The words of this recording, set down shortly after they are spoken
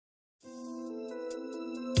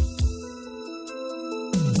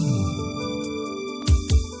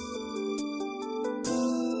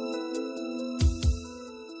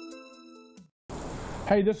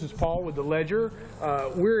Hey, this is Paul with the Ledger.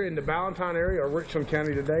 We're in the Ballantyne area of Richland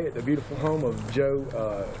County today at the beautiful home of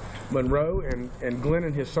Joe Monroe, and Glenn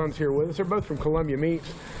and his son's here with us. They're both from Columbia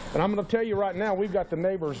Meats. And I'm going to tell you right now, we've got the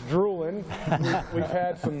neighbors drooling. We've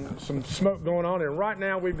had some smoke going on, and right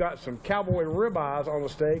now we've got some Cowboy Ribeyes on the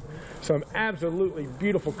steak, some absolutely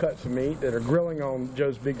beautiful cuts of meat that are grilling on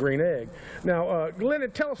Joe's Big Green Egg. Now,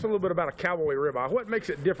 Glenn, tell us a little bit about a Cowboy Ribeye. What makes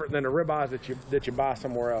it different than the ribeyes that you buy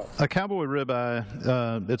somewhere else? A Cowboy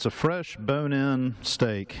Ribeye, it's a fresh bone-in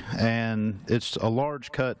steak, and it's a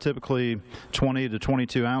large cut, typically 20 to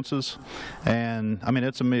 22 ounces, and I mean,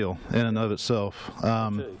 it's a meal in and of itself.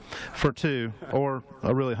 For two, or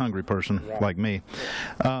a really hungry person like me.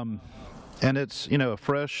 And it's, you know, a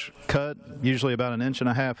fresh cut, usually about 1.5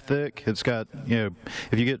 inches thick. It's got, you know,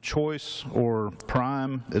 if you get choice or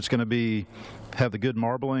prime, it's going to have the good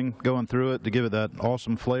marbling going through it to give it that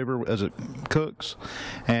awesome flavor as it cooks.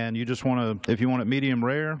 And you just want to, if you want it medium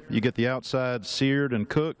rare, you get the outside seared and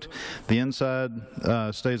cooked. The inside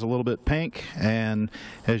stays a little bit pink, and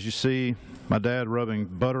as you see my dad rubbing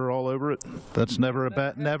butter all over it, that's never a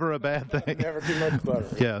bad thing. Never too much butter.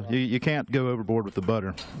 Yeah, you can't go overboard with the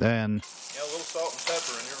butter. And yeah, a little salt and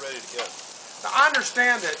pepper, and you're ready to go. Now, I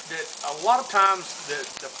understand that a lot of times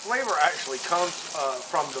the flavor actually comes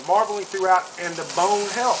from the marbling throughout and the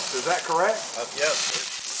bone helps. Is that correct?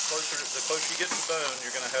 Yes. The closer you get to the bone,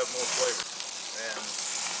 you're going to have more flavor. And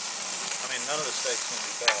I mean, none of the steak's going to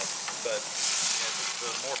be bad, but you know,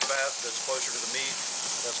 the more fat that's closer to the meat,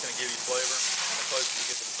 that's going to give you flavor. And the closer you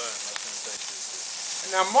get to the bone, that's going to taste good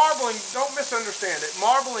too. Now, marbling, don't misunderstand it.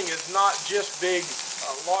 Marbling is not just big,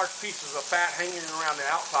 large pieces of fat hanging around the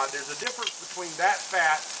outside. There's a difference between that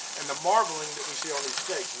fat and the marbling that we see on these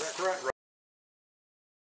steaks. Is that correct?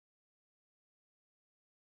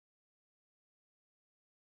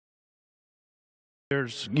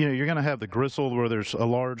 there's, you know, you're going to have the gristle where there's a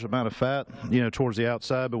large amount of fat, you know, towards the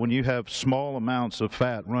outside, but when you have small amounts of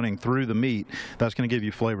fat running through the meat, that's going to give you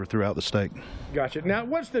flavor throughout the steak. Gotcha. Now,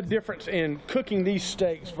 what's the difference in cooking these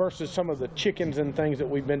steaks versus some of the chickens and things that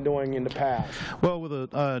we've been doing in the past? Well, with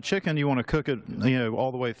a chicken, you want to cook it, you know,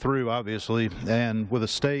 all the way through, obviously, and with a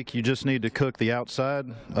steak, you just need to cook the outside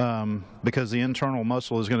because the internal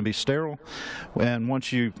muscle is going to be sterile, and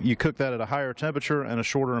once you cook that at a higher temperature and a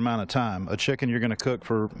shorter amount of time. A chicken, you're going to cook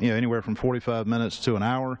for, you know, anywhere from 45 minutes to an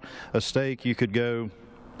hour. A steak, you could go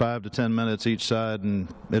 5 to 10 minutes each side, and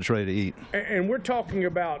it's ready to eat. And we're talking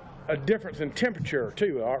about a difference in temperature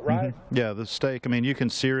too, right? Mm-hmm. Yeah, the steak, I mean, you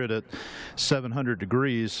can sear it at 700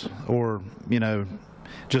 degrees or, you know,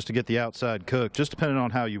 just to get the outside cooked, just depending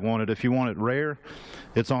on how you want it. If you want it rare,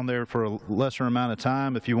 it's on there for a lesser amount of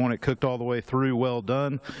time. If you want it cooked all the way through, well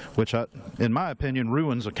done, which in my opinion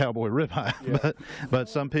ruins a Cowboy Ribeye. Yeah. but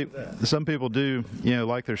some people do, you know,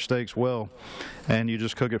 like their steaks well, and you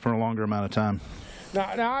just cook it for a longer amount of time.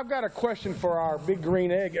 Now I've got a question for our Big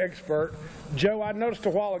Green Egg expert. Joe, I noticed a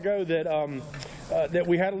while ago that that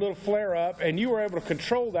we had a little flare up, and you were able to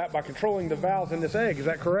control that by controlling the valves in this egg. Is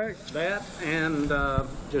that correct? That and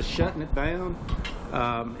just shutting it down.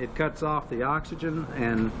 It cuts off the oxygen,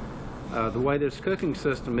 and the way this cooking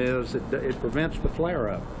system is, it prevents the flare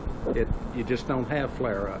up. You just don't have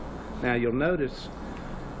flare up. Now you'll notice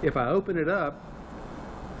if I open it up,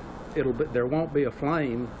 there won't be a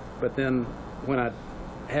flame, but then when I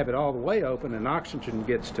have it all the way open and oxygen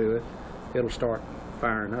gets to it, it'll start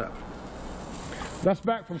firing up. That's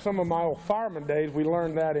back from some of my old fireman days. We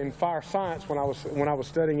learned that in fire science when I was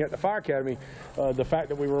studying at the fire academy. The fact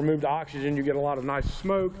that we remove the oxygen, you get a lot of nice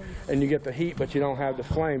smoke, and you get the heat, but you don't have the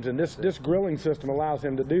flames. And this grilling system allows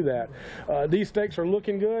him to do that. These steaks are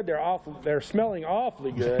looking good. They're smelling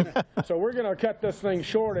awfully good. So we're going to cut this thing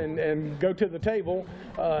short and go to the table.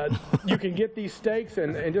 You can get these steaks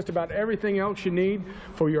and just about everything else you need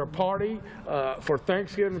for your party, for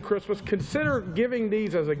Thanksgiving, Christmas. Consider giving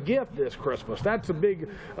these as a gift this Christmas. That's a big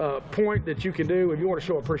point that you can do if you want to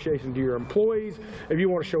show appreciation to your employees, if you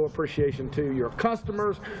want to show appreciation to your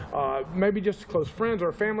customers, maybe just close friends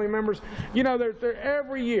or family members. You know,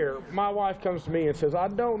 every year my wife comes to me and says, I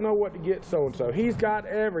don't know what to get so-and-so. He's got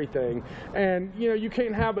everything. And, you know, you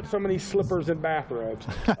can't have but so many slippers and bathrobes.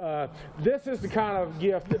 This is the kind of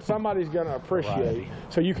gift that somebody's going to appreciate. Right.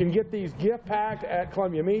 So you can get these gift packed at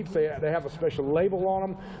Columbia Meats. They have a special label on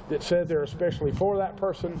them that says they're especially for that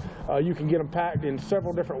person. You can get them packed in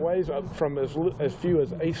several different ways, from as few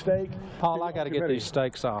as a steak. Paul, I got to get these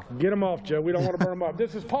steaks off. Get them off, Joe. We don't want to burn them up.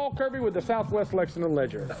 This is Paul Kirby with the Southwest Lexington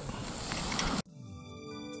Ledger.